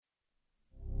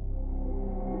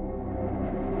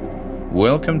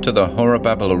Welcome to the Horror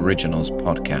Babble Originals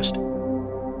podcast.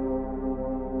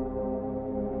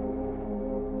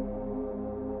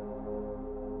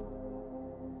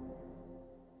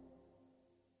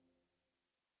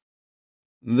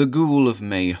 The Ghoul of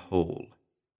May Hall,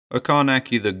 a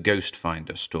Carnacki the Ghost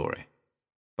Finder story,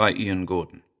 by Ian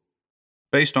Gordon,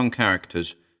 based on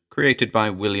characters created by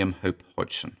William Hope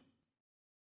Hodgson.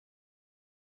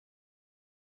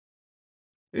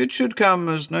 "It should come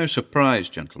as no surprise,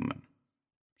 gentlemen,"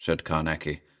 said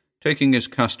Carnacki, taking his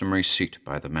customary seat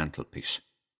by the mantelpiece,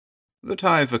 "that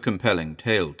I've a compelling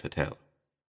tale to tell."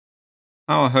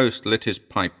 Our host lit his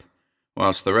pipe,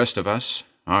 whilst the rest of us,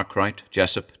 Arkwright,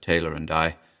 Jessup, Taylor, and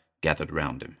I, gathered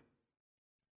round him.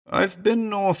 "I've been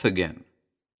north again,"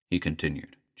 he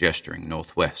continued, gesturing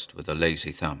northwest with a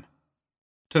lazy thumb,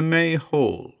 "to May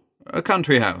Hall, a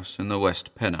country house in the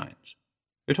West Pennines.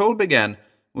 It all began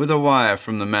with a wire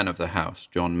from the man of the house,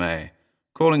 John May,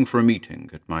 calling for a meeting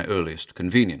at my earliest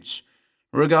convenience,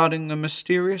 regarding a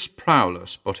mysterious prowler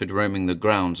spotted roaming the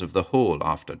grounds of the Hall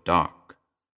after dark.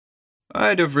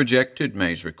 I'd have rejected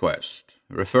May's request,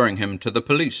 referring him to the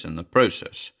police in the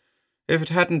process, if it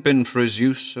hadn't been for his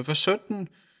use of a certain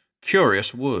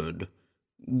curious word,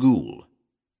 ghoul.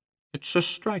 It's a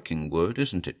striking word,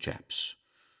 isn't it, chaps?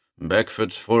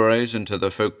 Beckford's forays into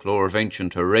the folklore of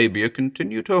ancient Arabia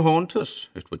continue to haunt us,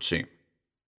 it would seem.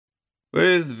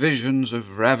 With visions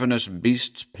of ravenous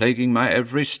beasts plaguing my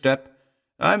every step,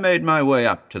 I made my way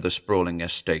up to the sprawling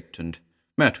estate and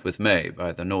met with May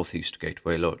by the northeast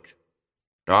gateway lodge.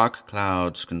 Dark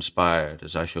clouds conspired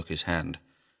as I shook his hand,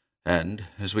 and,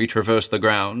 as we traversed the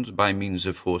grounds by means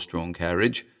of horse-drawn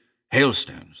carriage,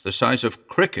 hailstones the size of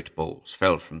cricket balls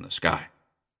fell from the sky.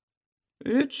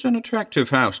 It's an attractive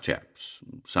house, chaps,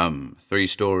 some 3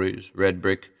 stories, red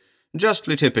brick,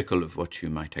 justly typical of what you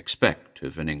might expect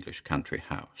of an English country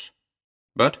house.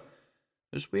 But,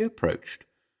 as we approached,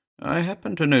 I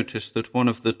happened to notice that one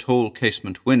of the tall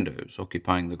casement windows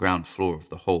occupying the ground floor of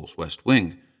the hall's west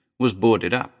wing was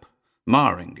boarded up,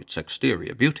 marring its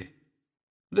exterior beauty.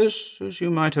 This, as you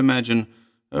might imagine,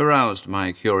 aroused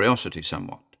my curiosity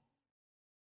somewhat.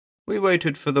 We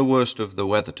waited for the worst of the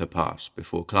weather to pass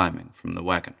before climbing from the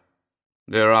wagon.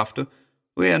 Thereafter,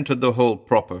 we entered the hall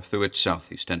proper through its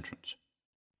southeast entrance.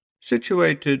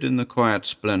 Situated in the quiet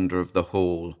splendor of the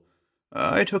hall,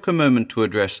 I took a moment to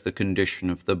address the condition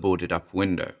of the boarded-up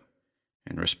window,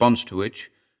 in response to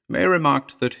which May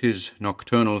remarked that his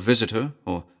nocturnal visitor,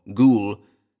 or ghoul,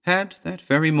 had that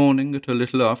very morning at a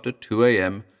little after 2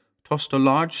 a.m. tossed a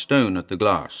large stone at the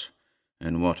glass,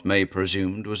 in what May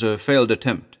presumed was a failed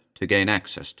attempt to gain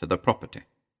access to the property.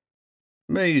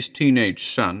 May's teenage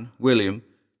son, William,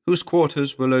 whose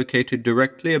quarters were located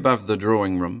directly above the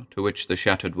drawing-room to which the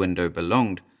shattered window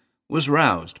belonged, was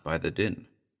roused by the din.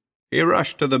 He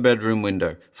rushed to the bedroom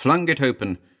window, flung it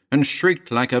open, and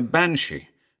shrieked like a banshee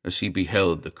as he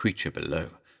beheld the creature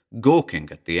below, gawking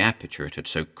at the aperture it had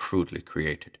so crudely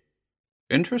created.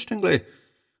 Interestingly,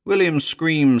 William's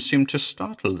screams seemed to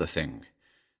startle the thing,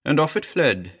 and off it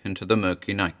fled into the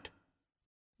murky night.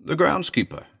 The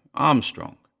groundskeeper,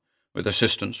 Armstrong, with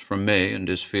assistance from May and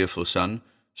his fearful son,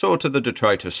 saw to the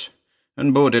detritus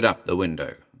and boarded up the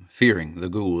window, fearing the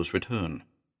ghoul's return.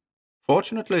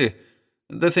 Fortunately,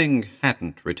 the thing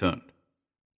hadn't returned.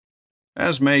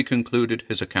 As May concluded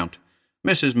his account,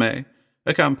 Mrs. May,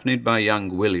 accompanied by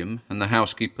young William and the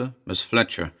housekeeper, Miss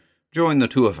Fletcher, joined the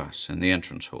 2 of us in the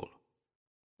entrance hall.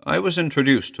 I was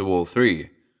introduced to all 3,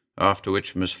 after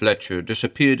which Miss Fletcher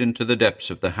disappeared into the depths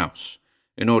of the house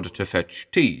in order to fetch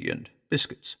tea and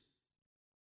biscuits.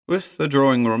 With the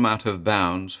drawing-room out of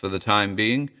bounds for the time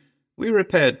being, we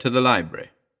repaired to the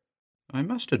library. I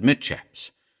must admit,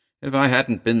 chaps, if I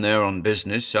hadn't been there on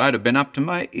business, I'd have been up to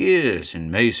my ears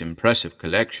in May's impressive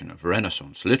collection of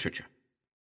Renaissance literature.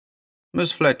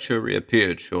 Miss Fletcher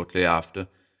reappeared shortly after,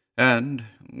 and,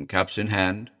 cups in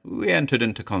hand, we entered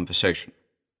into conversation.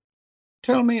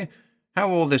 "Tell me how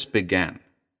all this began,"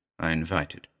 I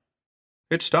invited.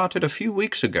 "It started a few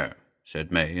weeks ago,"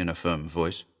 said May in a firm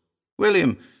voice.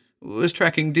 "William was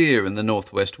tracking deer in the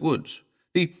northwest woods,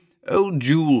 the old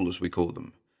jewels we call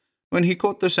them, when he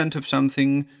caught the scent of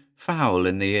something foul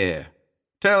in the air.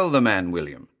 Tell the man,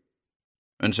 William."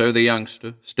 And so the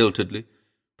youngster, stiltedly,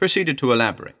 proceeded to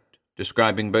elaborate,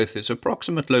 describing both its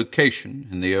approximate location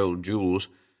in the old jewels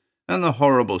and the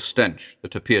horrible stench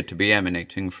that appeared to be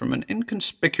emanating from an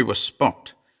inconspicuous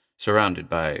spot surrounded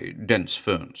by dense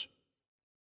ferns.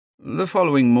 "The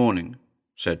following morning,"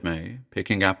 said May,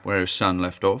 picking up where his son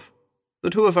left off, "the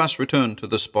 2 of us returned to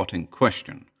the spot in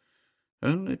question,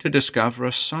 only to discover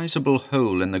a sizable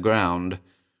hole in the ground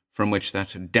from which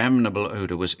that damnable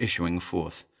odour was issuing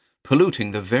forth,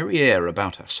 polluting the very air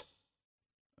about us.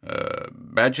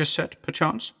 Badger set,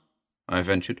 perchance? I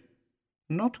ventured.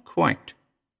 Not quite,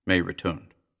 May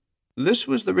returned. This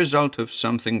was the result of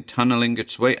something tunneling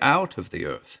its way out of the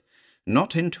earth,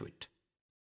 not into it.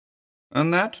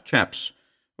 And that, chaps,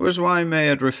 was why May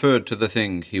had referred to the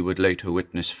thing he would later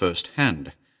witness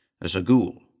firsthand as a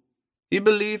ghoul. He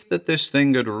believed that this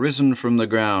thing had risen from the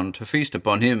ground to feast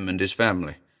upon him and his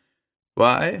family.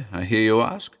 Why, I hear you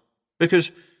ask?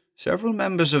 Because several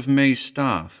members of May's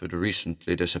staff had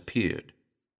recently disappeared.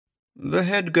 The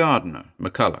head gardener,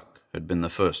 McCulloch, had been the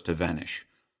first to vanish,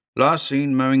 last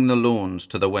seen mowing the lawns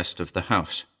to the west of the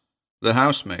house. The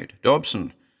housemaid,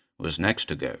 Dobson, was next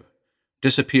to go,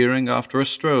 disappearing after a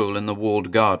stroll in the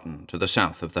walled garden to the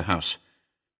south of the house.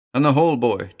 And the hall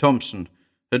boy, Thompson,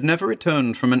 had never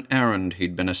returned from an errand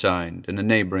he'd been assigned in a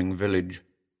neighbouring village.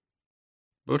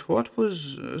 But what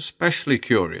was especially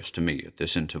curious to me at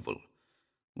this interval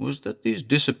was that these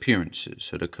disappearances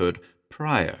had occurred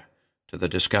prior to the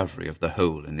discovery of the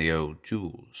hole in the old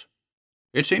jewels.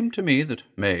 It seemed to me that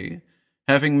May,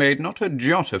 having made not a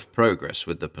jot of progress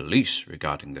with the police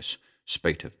regarding this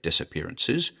spate of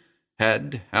disappearances,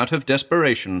 had, out of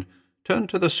desperation, turned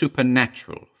to the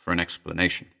supernatural for an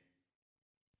explanation.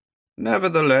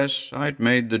 Nevertheless, I'd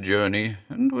made the journey,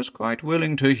 and was quite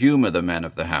willing to humour the man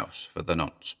of the house for the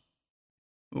nonce.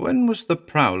 When was the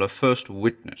prowler first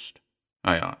witnessed?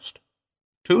 I asked.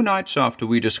 2 nights after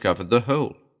we discovered the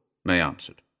hole, May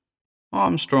answered.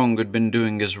 Armstrong had been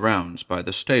doing his rounds by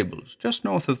the stables just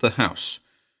north of the house,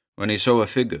 when he saw a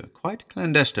figure, quite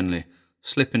clandestinely,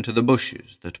 slip into the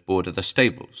bushes that border the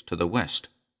stables to the west.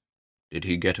 Did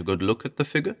he get a good look at the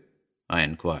figure? I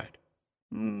inquired.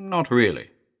 Not really,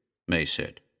 May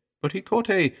said, but he caught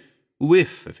a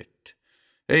whiff of it.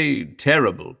 A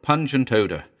terrible, pungent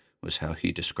odour was how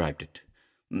he described it.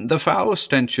 The foul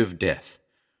stench of death,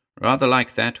 rather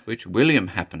like that which William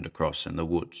happened across in the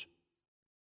woods.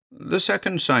 The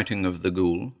second sighting of the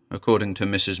ghoul, according to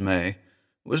Mrs. May,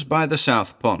 was by the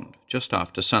south pond, just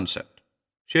after sunset.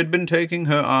 She had been taking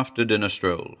her after-dinner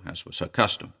stroll, as was her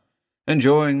custom,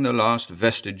 enjoying the last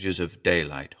vestiges of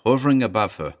daylight hovering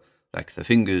above her like the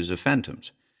fingers of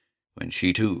phantoms, when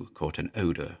she too caught an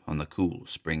odour on the cool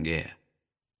spring air.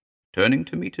 Turning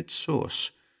to meet its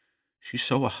source, she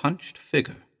saw a hunched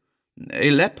figure.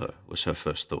 A leper was her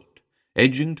first thought,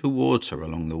 edging towards her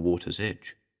along the water's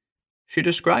edge. She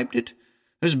described it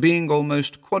as being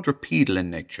almost quadrupedal in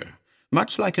nature,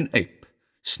 much like an ape,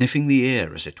 sniffing the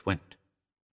air as it went.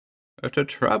 At a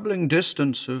troubling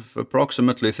distance of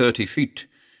approximately 30 feet,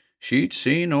 she'd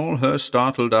seen all her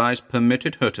startled eyes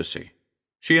permitted her to see.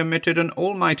 She emitted an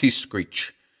almighty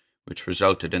screech, which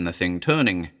resulted in the thing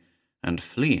turning and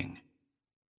fleeing.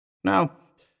 Now,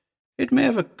 it may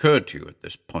have occurred to you at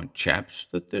this point, chaps,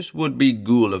 that this would-be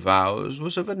ghoul of ours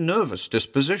was of a nervous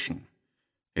disposition.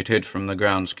 It hid from the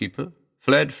groundskeeper,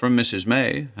 fled from Mrs.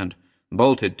 May, and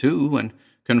bolted too when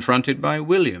confronted by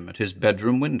William at his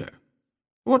bedroom window.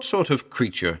 What sort of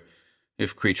creature,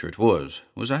 if creature it was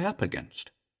I up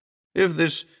against? If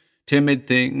this timid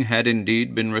thing had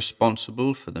indeed been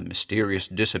responsible for the mysterious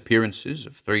disappearances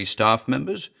of 3 staff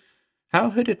members,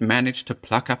 how had it managed to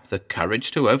pluck up the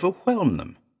courage to overwhelm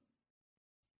them?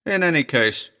 In any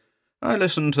case, I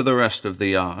listened to the rest of the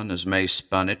yarn as May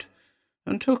spun it,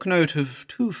 and took note of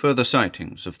 2 further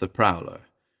sightings of the prowler,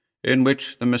 in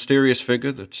which the mysterious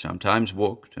figure that sometimes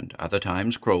walked and other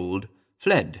times crawled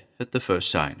fled at the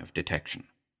first sign of detection.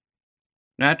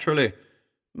 Naturally,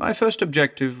 my first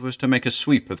objective was to make a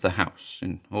sweep of the house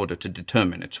in order to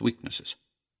determine its weaknesses.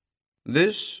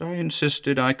 This I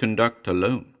insisted I conduct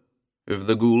alone. If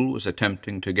the ghoul was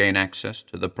attempting to gain access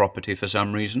to the property for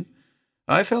some reason,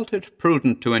 I felt it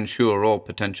prudent to ensure all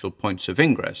potential points of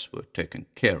ingress were taken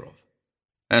care of.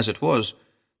 As it was,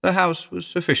 the house was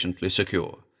sufficiently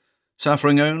secure,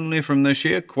 suffering only from the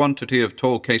sheer quantity of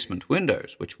tall casement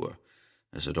windows, which were,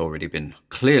 as had already been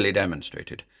clearly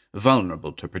demonstrated,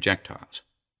 vulnerable to projectiles.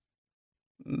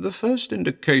 The first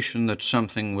indication that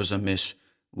something was amiss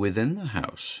within the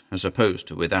house, as opposed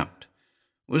to without,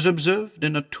 was observed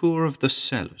in a tour of the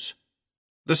cellars.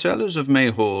 The cellars of May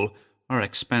Hall are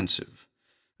expansive,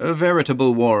 a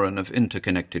veritable warren of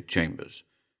interconnected chambers,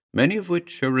 many of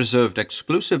which are reserved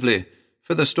exclusively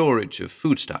for the storage of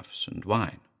foodstuffs and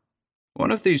wine.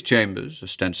 One of these chambers,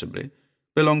 ostensibly,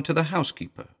 belonged to the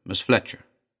housekeeper, Miss Fletcher.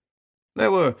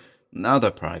 There were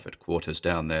other private quarters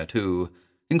down there, too,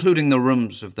 including the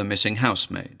rooms of the missing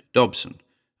housemaid, Dobson,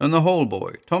 and the hall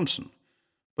boy, Thompson,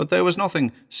 but there was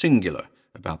nothing singular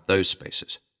about those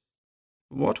spaces.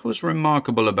 What was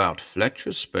remarkable about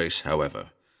Fletcher's space,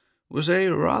 however, was a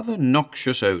rather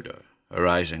noxious odour,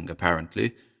 arising,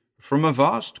 apparently, from a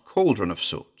vast cauldron of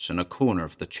sorts in a corner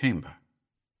of the chamber.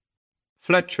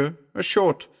 Fletcher, a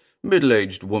short,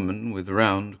 middle-aged woman with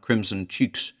round, crimson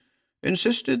cheeks,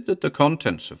 insisted that the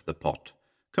contents of the pot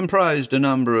comprised a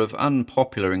number of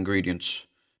unpopular ingredients,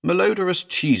 malodorous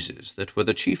cheeses that were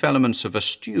the chief elements of a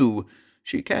stew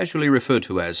she casually referred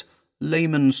to as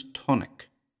layman's tonic.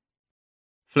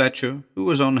 Fletcher, who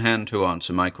was on hand to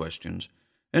answer my questions,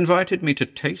 invited me to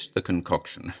taste the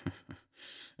concoction,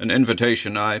 an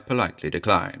invitation I politely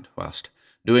declined, whilst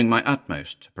doing my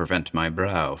utmost to prevent my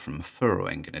brow from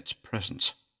furrowing in its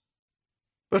presence.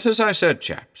 But as I said,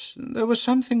 chaps, there was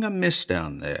something amiss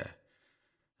down there.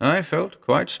 I felt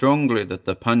quite strongly that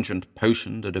the pungent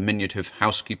potion the diminutive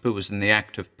housekeeper was in the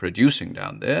act of producing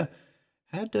down there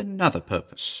had another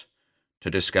purpose,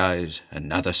 to disguise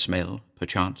another smell,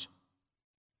 perchance.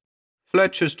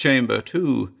 Fletcher's chamber,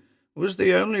 too, was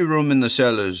the only room in the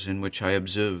cellars in which I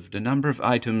observed a number of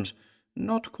items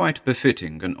not quite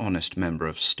befitting an honest member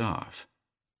of staff.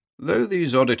 Though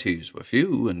these oddities were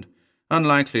few and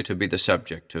unlikely to be the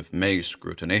subject of May's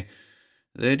scrutiny,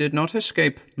 they did not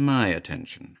escape my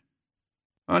attention.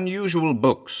 Unusual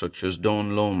books such as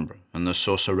Don l'Ombre and the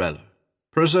Sorcerella,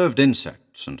 preserved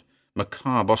insects and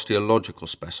macabre osteological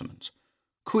specimens,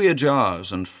 queer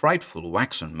jars and frightful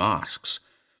waxen masks.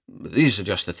 These are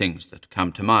just the things that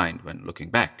come to mind when looking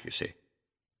back, you see.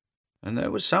 And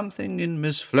there was something in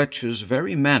Miss Fletcher's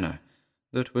very manner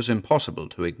that was impossible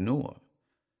to ignore.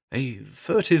 A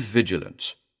furtive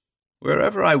vigilance.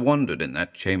 Wherever I wandered in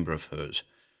that chamber of hers,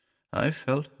 I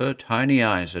felt her tiny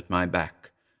eyes at my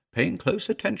back, paying close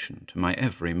attention to my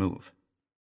every move.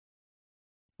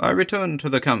 I returned to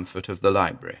the comfort of the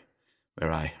library,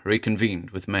 where I reconvened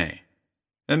with May.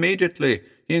 Immediately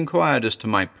he inquired as to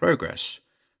my progress,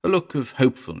 a look of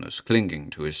hopefulness clinging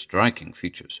to his striking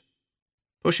features.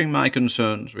 Pushing my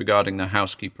concerns regarding the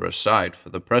housekeeper aside for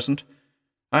the present,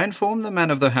 I informed the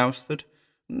man of the house that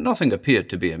nothing appeared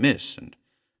to be amiss, and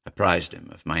apprised him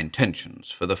of my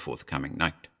intentions for the forthcoming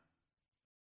night.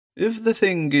 "If the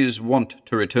thing is wont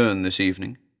to return this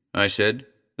evening," I said,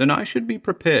 "then I should be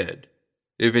prepared.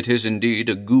 If it is indeed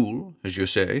a ghoul, as you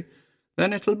say,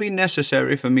 then it'll be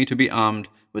necessary for me to be armed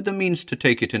with the means to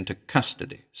take it into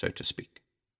custody, so to speak."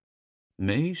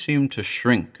 May seemed to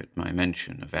shrink at my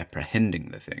mention of apprehending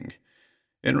the thing,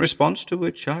 in response to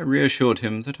which I reassured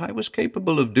him that I was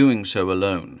capable of doing so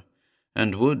alone,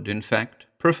 and would, in fact,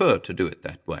 prefer to do it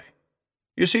that way.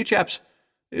 You see, chaps,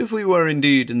 if we were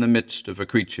indeed in the midst of a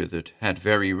creature that had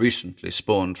very recently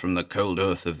spawned from the cold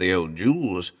earth of the old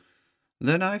jewels,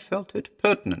 then I felt it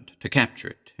pertinent to capture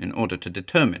it in order to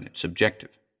determine its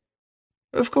objective.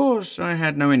 Of course, I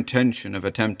had no intention of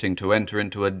attempting to enter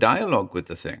into a dialogue with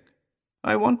the thing.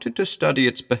 I wanted to study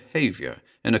its behavior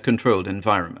in a controlled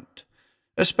environment,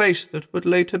 a space that would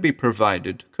later be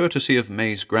provided courtesy of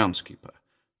May's groundskeeper,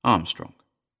 Armstrong.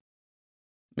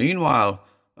 Meanwhile,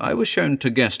 I was shown to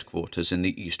guest quarters in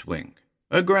the East Wing,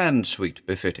 a grand suite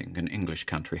befitting an English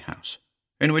country house,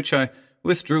 in which I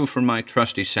withdrew from my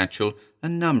trusty satchel a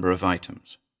number of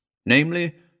items,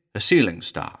 namely a sealing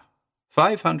star,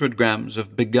 500 grams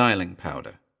of beguiling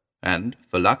powder, and,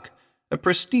 for luck, a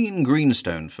pristine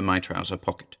greenstone for my trouser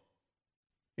pocket.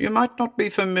 You might not be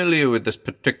familiar with this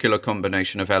particular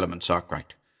combination of elements,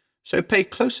 Arkwright, so pay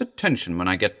close attention when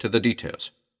I get to the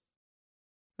details.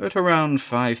 At around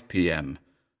 5 p.m.,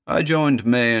 I joined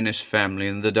May and his family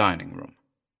in the dining room.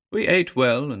 We ate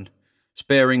well, and,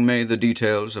 sparing May the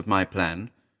details of my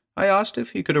plan, I asked if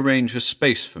he could arrange a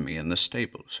space for me in the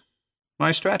stables.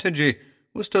 My strategy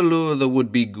was to lure the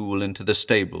would-be ghoul into the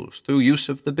stables through use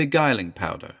of the beguiling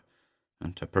powder,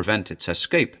 and to prevent its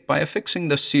escape by affixing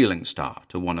the sealing star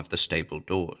to one of the stable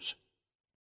doors.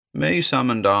 May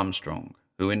summoned Armstrong,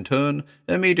 who in turn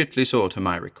immediately saw to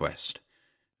my request,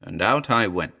 and out I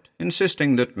went,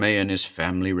 insisting that May and his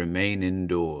family remain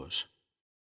indoors.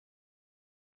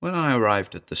 When I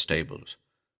arrived at the stables,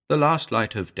 the last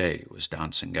light of day was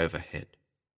dancing overhead.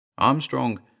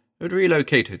 Armstrong had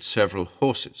relocated several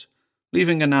horses,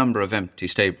 leaving a number of empty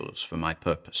stables for my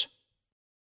purpose.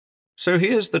 So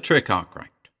here's the trick,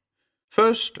 Arkwright.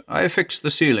 First, I affixed the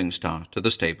sealing star to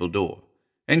the stable door,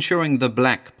 ensuring the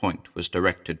black point was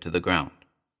directed to the ground.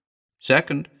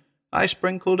 Second, I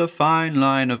sprinkled a fine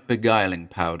line of beguiling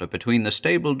powder between the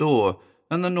stable door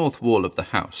and the north wall of the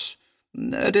house,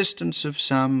 a distance of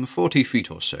some 40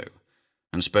 feet or so,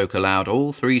 and spoke aloud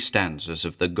all 3 stanzas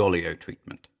of the Gollio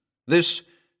treatment. This,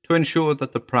 to ensure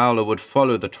that the prowler would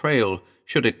follow the trail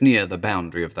should it near the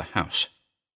boundary of the house.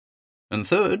 And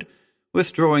third,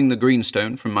 withdrawing the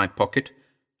greenstone from my pocket,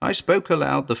 I spoke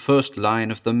aloud the first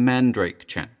line of the Mandrake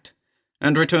chant,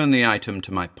 and returned the item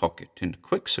to my pocket in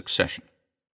quick succession.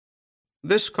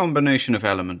 This combination of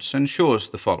elements ensures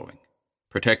the following: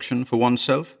 protection for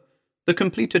oneself, the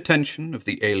complete attention of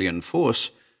the alien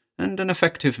force, and an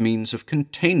effective means of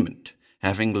containment,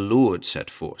 having lured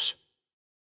said force.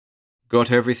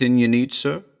 "Got everything you need,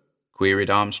 sir?"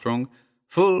 queried Armstrong,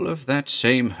 full of that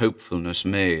same hopefulness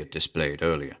May had displayed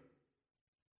earlier.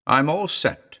 "I'm all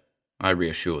set," I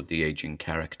reassured the aging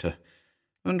character,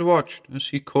 and watched as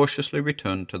he cautiously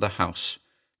returned to the house,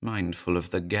 mindful of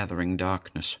the gathering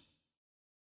darkness.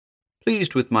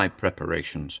 Pleased with my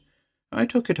preparations, I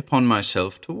took it upon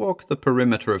myself to walk the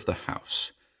perimeter of the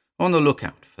house, on the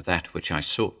lookout for that which I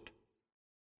sought.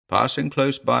 Passing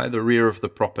close by the rear of the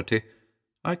property,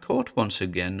 I caught once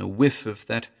again a whiff of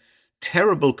that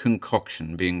terrible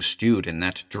concoction being stewed in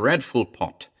that dreadful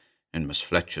pot in Miss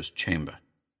Fletcher's chamber.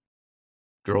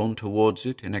 Drawn towards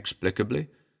it inexplicably,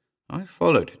 I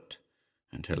followed it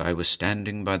until I was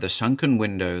standing by the sunken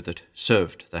window that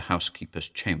served the housekeeper's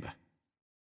chamber.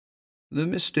 The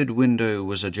misted window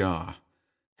was ajar,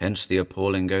 hence the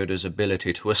appalling odour's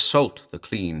ability to assault the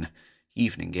clean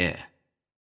evening air.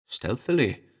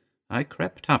 Stealthily, I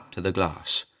crept up to the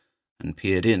glass and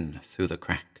peered in through the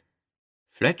crack.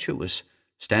 Fletcher was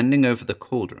standing over the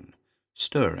cauldron,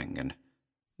 stirring and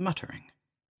muttering.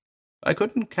 I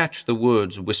couldn't catch the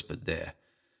words whispered there,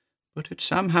 but it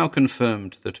somehow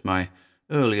confirmed that my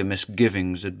earlier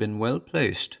misgivings had been well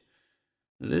placed.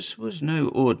 This was no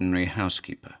ordinary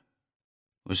housekeeper.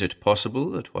 Was it possible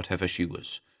that whatever she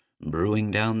was brewing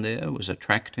down there was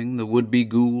attracting the would-be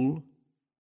ghoul?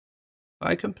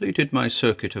 I completed my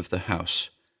circuit of the house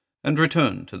and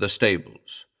returned to the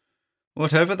stables.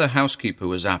 Whatever the housekeeper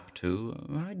was up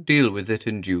to, I'd deal with it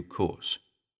in due course.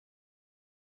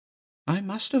 I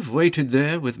must have waited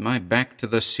there with my back to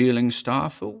the ceiling star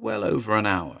for well over an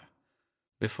hour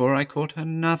before I caught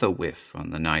another whiff on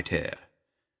the night air,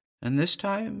 and this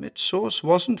time its source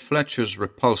wasn't Fletcher's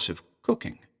repulsive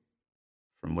cooking.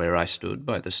 From where I stood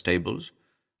by the stables,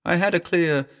 I had a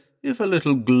clear, if a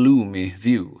little gloomy,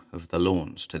 view of the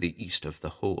lawns to the east of the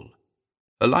hall.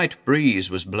 A light breeze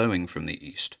was blowing from the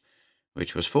east,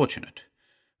 which was fortunate,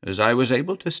 as I was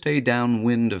able to stay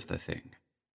downwind of the thing.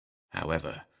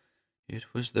 However,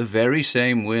 it was the very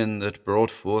same wind that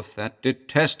brought forth that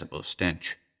detestable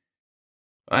stench.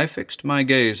 I fixed my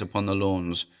gaze upon the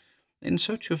lawns in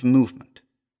search of movement.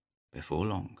 Before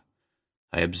long,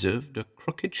 I observed a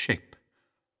crooked shape,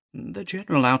 the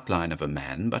general outline of a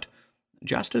man, but,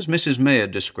 just as Mrs. May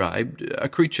had described, a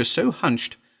creature so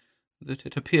hunched that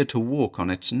it appeared to walk on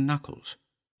its knuckles.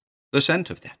 The scent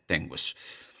of that thing was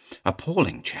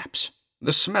appalling, chaps.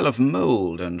 The smell of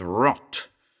mould and rot,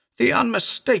 the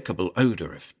unmistakable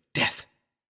odour of death.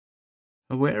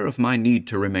 Aware of my need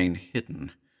to remain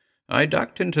hidden, I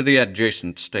ducked into the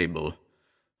adjacent stable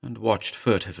and watched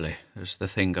furtively as the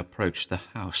thing approached the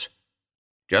house.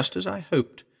 Just as I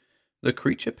hoped, the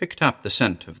creature picked up the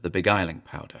scent of the beguiling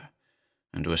powder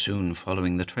and was soon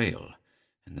following the trail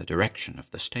in the direction of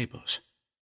the stables.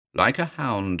 Like a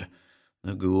hound,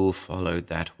 the ghoul followed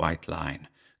that white line,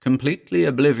 completely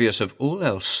oblivious of all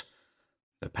else.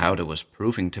 The powder was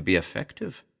proving to be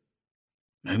effective.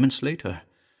 Moments later,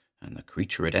 and the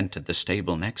creature had entered the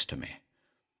stable next to me.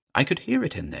 I could hear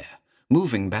it in there,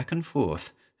 moving back and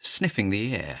forth, sniffing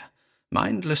the air,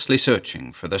 mindlessly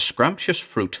searching for the scrumptious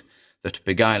fruit that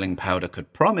beguiling powder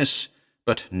could promise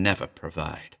but never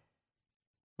provide.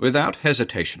 Without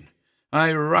hesitation,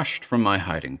 I rushed from my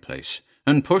hiding place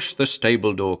and pushed the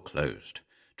stable door closed,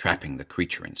 trapping the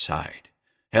creature inside,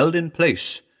 held in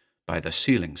place by the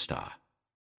ceiling star.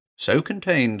 So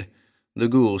contained, the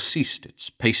ghoul ceased its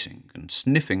pacing and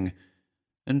sniffing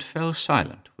and fell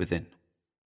silent within.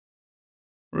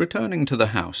 Returning to the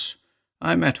house,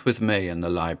 I met with May in the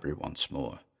library once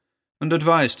more, and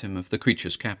advised him of the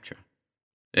creature's capture.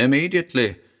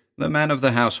 Immediately, the man of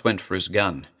the house went for his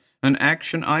gun, an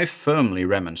action I firmly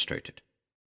remonstrated.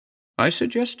 I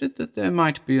suggested that there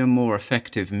might be a more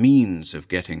effective means of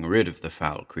getting rid of the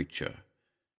foul creature,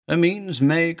 a means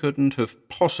May couldn't have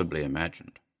possibly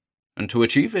imagined, and to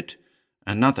achieve it,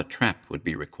 another trap would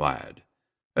be required,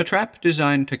 a trap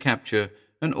designed to capture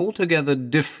an altogether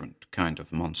different kind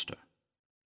of monster.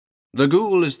 "The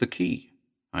ghoul is the key,"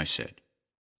 I said.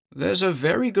 "There's a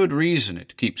very good reason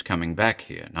it keeps coming back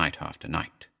here night after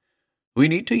night. We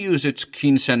need to use its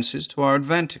keen senses to our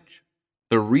advantage.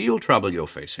 The real trouble you're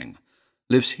facing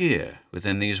lives here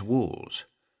within these walls.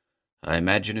 I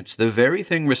imagine it's the very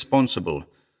thing responsible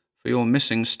for your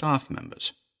missing staff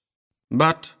members."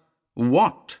 "But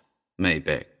what?" May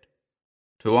begged.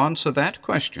 "To answer that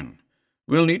question,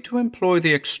 we'll need to employ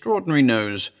the extraordinary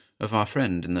nose of our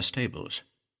friend in the stables,"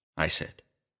 I said.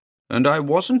 "And I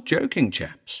wasn't joking,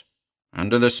 chaps.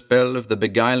 Under the spell of the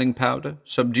beguiling powder,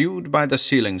 subdued by the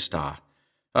sealing star,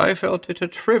 I felt it a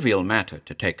trivial matter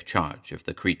to take charge of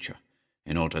the creature,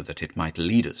 in order that it might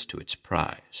lead us to its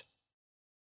prize.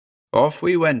 Off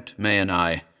we went, May and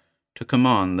I, to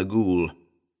command the ghoul.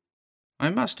 I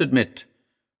must admit,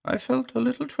 I felt a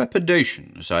little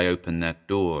trepidation as I opened that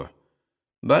door,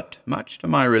 but, much to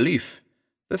my relief,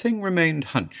 the thing remained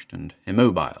hunched and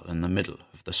immobile in the middle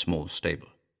of the small stable.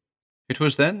 It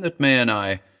was then that May and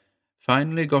I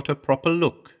finally got a proper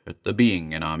look at the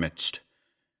being in our midst.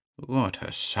 What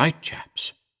a sight,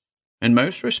 chaps! In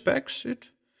most respects it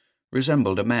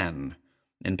resembled a man,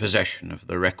 in possession of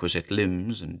the requisite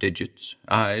limbs and digits,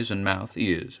 eyes and mouth,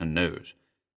 ears and nose.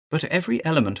 But every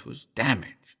element was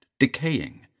damaged,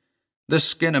 decaying. The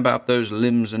skin about those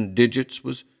limbs and digits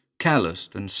was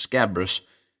calloused and scabrous,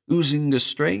 oozing a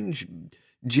strange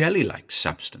jelly-like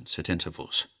substance at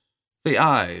intervals. The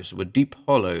eyes were deep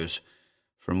hollows,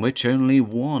 from which only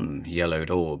one yellowed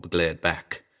orb glared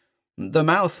back. The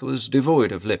mouth was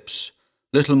devoid of lips,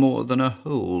 little more than a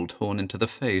hole torn into the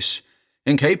face,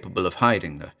 incapable of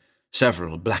hiding the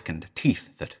several blackened teeth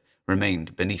that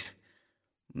remained beneath.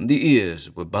 The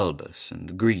ears were bulbous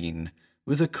and green,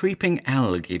 with a creeping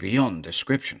algae beyond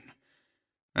description.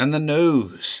 And the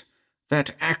nose,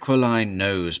 that aquiline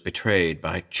nose betrayed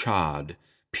by charred,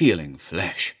 peeling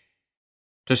flesh.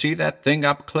 To see that thing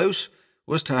up close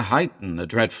was to heighten the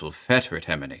dreadful fetor it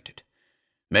emanated.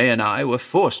 May and I were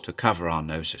forced to cover our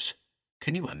noses.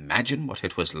 Can you imagine what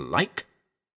it was like?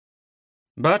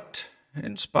 But,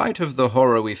 in spite of the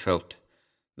horror we felt,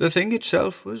 the thing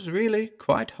itself was really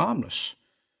quite harmless.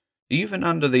 Even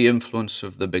under the influence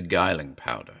of the beguiling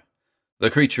powder,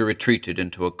 the creature retreated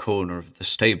into a corner of the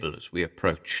stable as we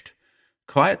approached,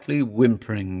 quietly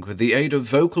whimpering with the aid of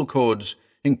vocal cords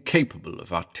incapable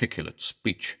of articulate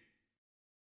speech.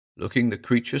 Looking the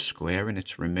creature square in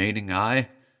its remaining eye,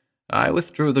 I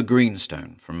withdrew the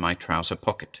greenstone from my trouser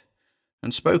pocket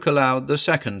and spoke aloud the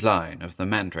second line of the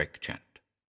mandrake chant.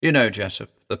 You know, Jessup,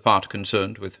 the part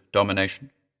concerned with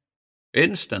domination.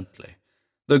 Instantly,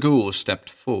 the ghoul stepped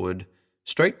forward,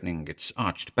 straightening its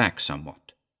arched back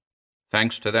somewhat.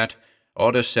 Thanks to that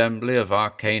odd assembly of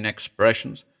arcane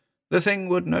expressions, the thing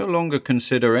would no longer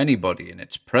consider anybody in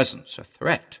its presence a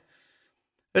threat,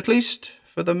 at least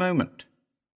for the moment.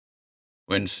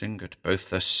 Wincing at both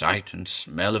the sight and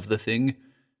smell of the thing,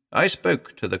 I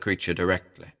spoke to the creature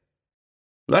directly.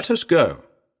 "Let us go,"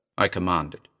 I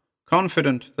commanded,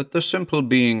 confident that the simple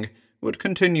being would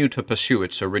continue to pursue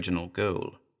its original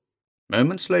goal.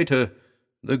 Moments later,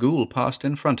 the ghoul passed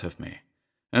in front of me,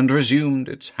 and resumed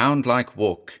its hound-like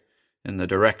walk in the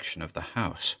direction of the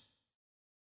house.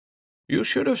 You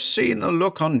should have seen the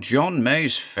look on John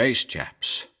May's face,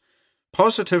 chaps.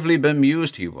 Positively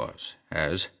bemused he was,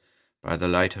 as, by the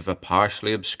light of a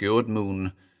partially obscured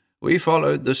moon, we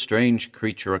followed the strange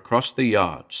creature across the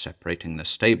yard separating the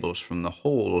stables from the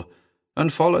hall,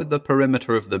 and followed the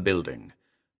perimeter of the building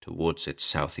towards its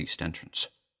southeast entrance.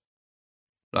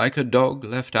 Like a dog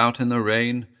left out in the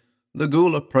rain, the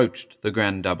ghoul approached the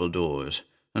grand double doors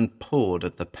and pawed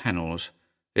at the panels,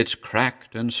 its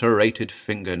cracked and serrated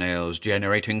fingernails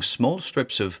generating small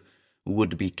strips of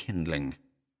would-be kindling.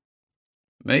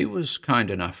 May was kind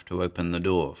enough to open the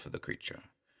door for the creature,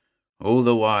 all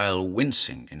the while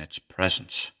wincing in its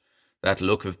presence, that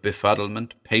look of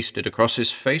befuddlement pasted across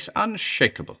his face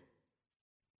unshakable.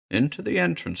 Into the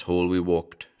entrance hall we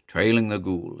walked, trailing the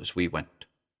ghoul as we went.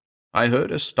 I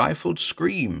heard a stifled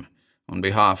scream on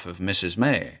behalf of Mrs.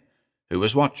 May, who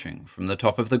was watching from the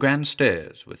top of the grand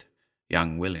stairs with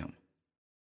young William.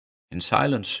 In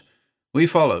silence, we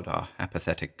followed our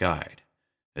apathetic guide,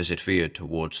 as it veered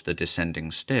towards the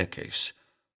descending staircase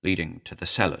leading to the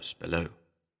cellars below.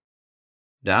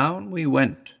 Down we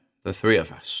went, the three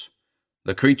of us,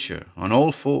 the creature on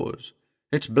all fours,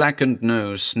 its blackened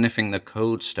nose sniffing the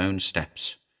cold stone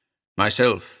steps,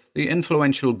 myself the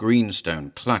influential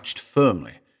greenstone clutched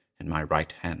firmly in my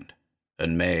right hand,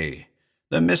 and May,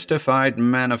 the mystified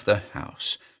man of the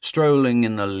house, strolling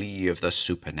in the lee of the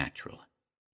supernatural.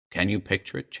 Can you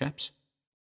picture it, chaps?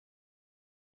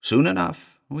 Soon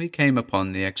enough, we came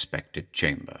upon the expected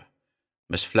chamber,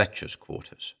 Miss Fletcher's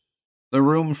quarters, the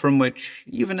room from which,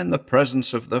 even in the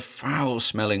presence of the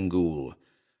foul-smelling ghoul,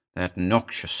 that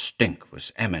noxious stink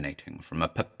was emanating from a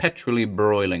perpetually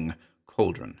broiling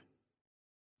cauldron.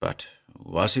 But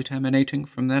was it emanating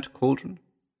from that cauldron?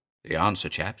 The answer,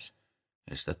 chaps,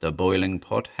 is that the boiling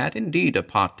pot had indeed a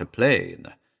part to play in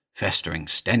the festering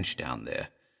stench down there,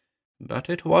 but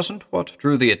it wasn't what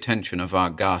drew the attention of our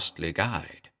ghastly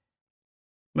guide.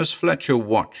 Miss Fletcher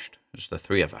watched as the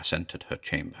three of us entered her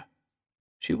chamber.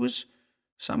 She was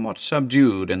somewhat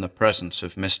subdued in the presence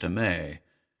of Mr. May,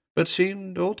 but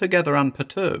seemed altogether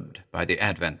unperturbed by the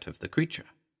advent of the creature.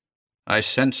 I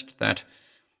sensed that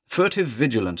furtive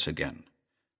vigilance again.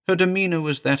 Her demeanour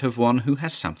was that of one who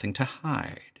has something to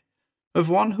hide, of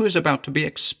one who is about to be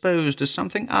exposed as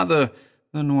something other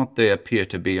than what they appear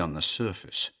to be on the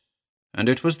surface. And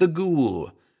it was the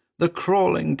ghoul, the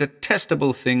crawling,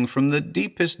 detestable thing from the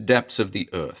deepest depths of the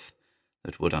earth,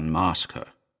 that would unmask her.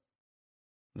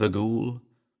 The ghoul,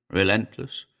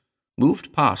 relentless,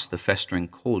 moved past the festering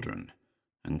cauldron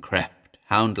and crept,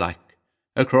 hound-like,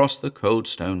 across the cold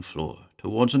stone floor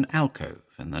towards an alcove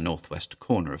in the northwest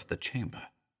corner of the chamber.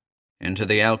 Into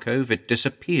the alcove it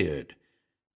disappeared,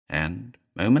 and,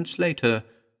 moments later,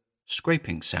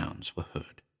 scraping sounds were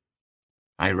heard.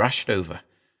 I rushed over,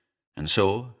 and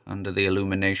saw, under the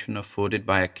illumination afforded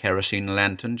by a kerosene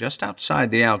lantern just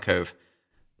outside the alcove,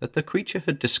 that the creature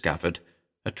had discovered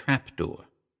a trapdoor.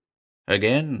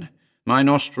 Again, my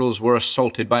nostrils were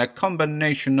assaulted by a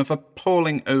combination of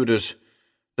appalling odours: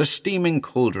 the steaming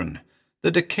cauldron,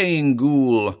 the decaying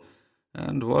ghoul,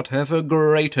 and whatever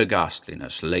greater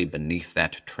ghastliness lay beneath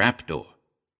that trapdoor.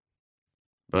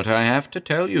 But I have to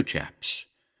tell you, chaps,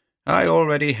 I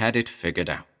already had it figured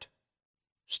out.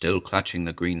 Still clutching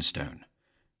the greenstone,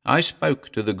 I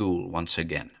spoke to the ghoul once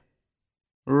again.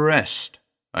 "Rest,"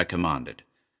 I commanded,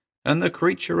 and the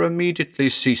creature immediately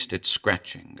ceased its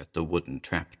scratching at the wooden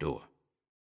trapdoor.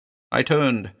 I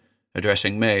turned,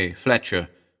 addressing May, Fletcher,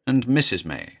 and Mrs.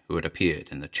 May, who had appeared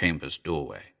in the chamber's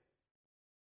doorway.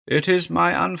 "It is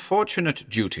my unfortunate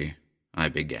duty," I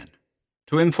began,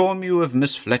 "to inform you of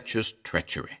Miss Fletcher's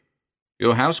treachery.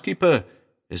 Your housekeeper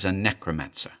is a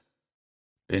necromancer.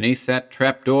 Beneath that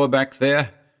trapdoor back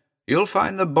there, you'll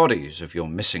find the bodies of your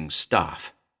missing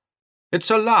staff." "It's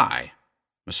a lie!"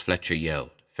 Miss Fletcher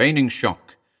yelled, feigning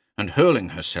shock, and hurling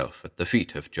herself at the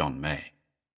feet of John May.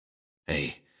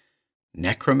 "A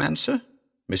necromancer?"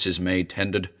 Mrs. May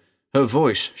tendered, her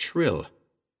voice shrill.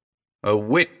 "A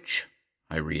witch,"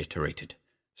 I reiterated,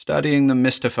 studying the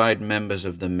mystified members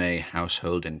of the May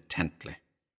household intently.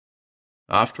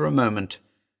 After a moment,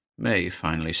 May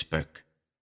finally spoke.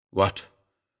 What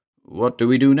do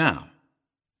we do now?"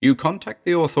 "You contact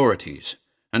the authorities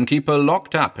and keep her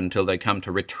locked up until they come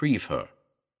to retrieve her."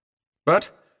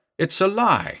 "But it's a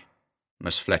lie,"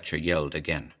 Miss Fletcher yelled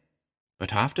again.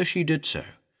 But after she did so,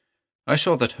 I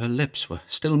saw that her lips were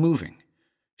still moving.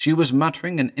 She was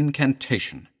muttering an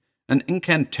incantation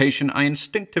I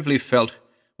instinctively felt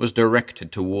was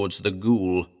directed towards the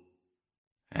ghoul.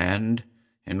 And,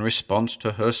 in response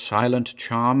to her silent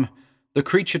charm, the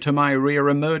creature to my rear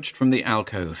emerged from the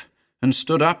alcove and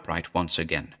stood upright once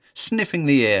again, sniffing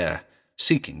the air,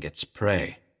 seeking its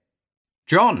prey.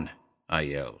 "John," I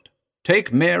yelled,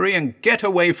 "take Mary and get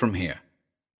away from here."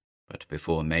 But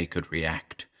before May could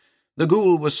react, the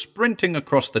ghoul was sprinting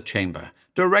across the chamber,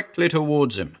 directly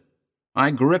towards him.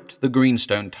 I gripped the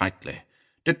greenstone tightly,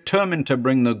 determined to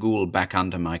bring the ghoul back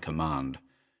under my command.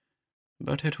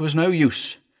 But it was no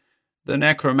use. The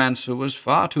necromancer was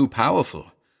far too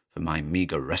powerful for my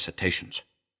meagre recitations.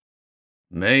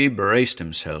 May braced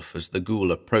himself as the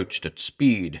ghoul approached at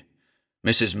speed.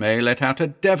 Mrs. May let out a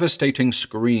devastating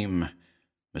scream.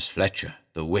 Miss Fletcher,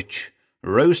 the witch,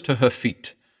 rose to her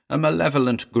feet, a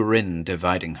malevolent grin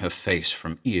dividing her face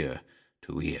from ear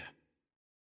to ear.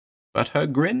 But her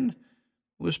grin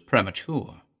was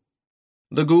premature.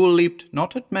 The ghoul leaped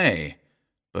not at May,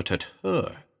 but at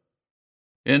her.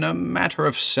 In a matter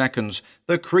of seconds,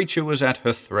 the creature was at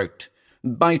her throat,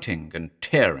 biting and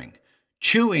tearing,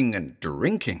 chewing and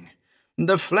drinking,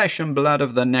 the flesh and blood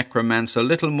of the necromancer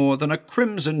little more than a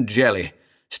crimson jelly,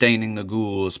 staining the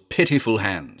ghoul's pitiful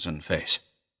hands and face.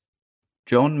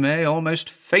 John May almost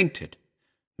fainted.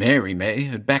 Mary May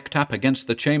had backed up against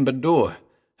the chamber door,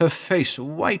 her face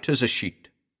white as a sheet.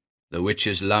 The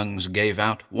witch's lungs gave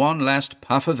out one last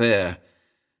puff of air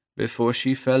before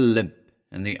she fell limp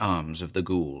in the arms of the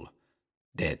ghoul,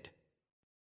 dead.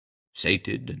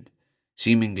 Sated and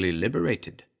seemingly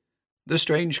liberated, the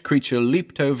strange creature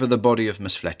leaped over the body of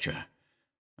Miss Fletcher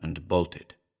and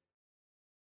bolted.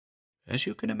 As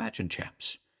you can imagine,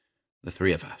 chaps, the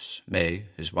three of us, May,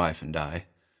 his wife, and I,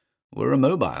 were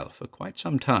immobile for quite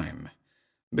some time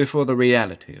before the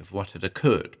reality of what had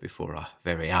occurred before our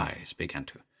very eyes began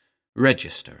to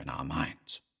register in our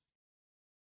minds.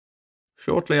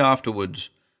 Shortly afterwards,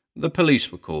 the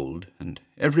police were called, and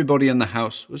everybody in the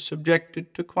house was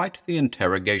subjected to quite the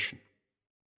interrogation.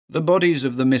 The bodies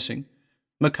of the missing,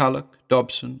 McCulloch,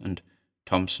 Dobson, and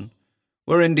Thompson,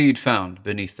 were indeed found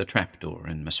beneath the trapdoor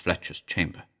in Miss Fletcher's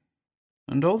chamber,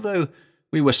 and although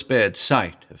we were spared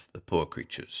sight of the poor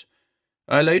creatures,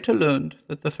 I later learned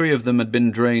that the three of them had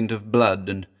been drained of blood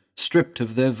and stripped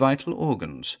of their vital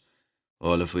organs,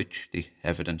 all of which, the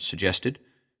evidence suggested,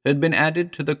 had been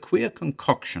added to the queer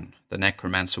concoction the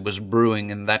necromancer was brewing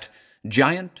in that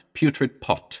giant putrid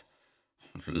pot.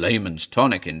 Layman's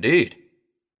tonic, indeed.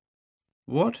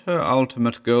 What her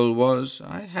ultimate goal was,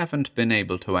 I haven't been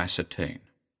able to ascertain.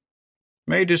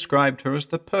 May described her as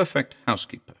the perfect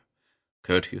housekeeper,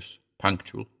 courteous,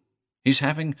 punctual. He's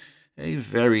having a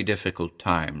very difficult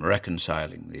time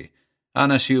reconciling the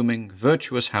unassuming,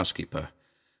 virtuous housekeeper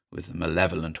with the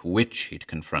malevolent witch he'd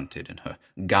confronted in her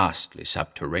ghastly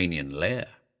subterranean lair.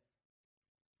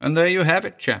 And there you have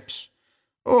it, chaps,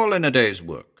 all in a day's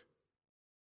work.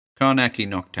 Carnacki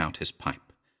knocked out his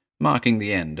pipe, marking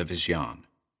the end of his yarn.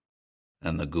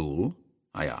 And the ghoul?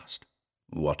 I asked.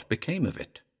 What became of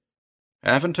it?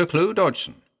 Haven't a clue,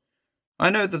 Hodgson. I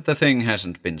know that the thing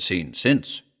hasn't been seen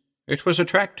since. It was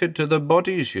attracted to the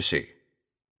bodies, you see.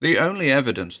 The only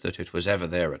evidence that it was ever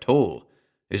there at all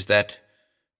is that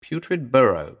putrid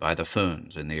burrow by the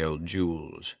ferns in the old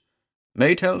jewels.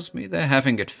 May tells me they're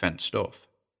having it fenced off.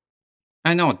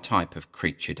 An odd type of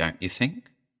creature, don't you think?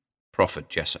 Proffered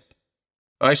Jessup.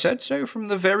 I said so from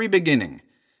the very beginning.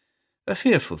 A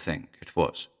fearful thing it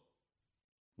was.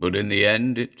 But in the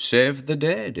end it saved the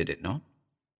day, did it not?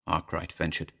 Arkwright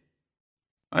ventured.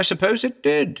 I suppose it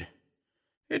did.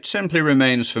 It simply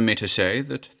remains for me to say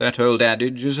that that old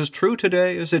adage is as true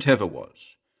today as it ever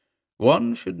was.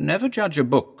 One should never judge a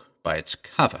book by its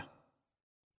cover.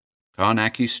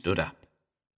 Carnacki stood up.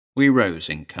 We rose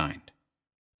in kind.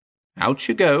 Out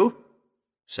you go,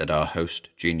 said our host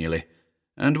genially,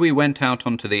 and we went out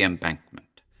onto the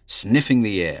embankment, sniffing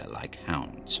the air like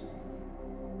hounds.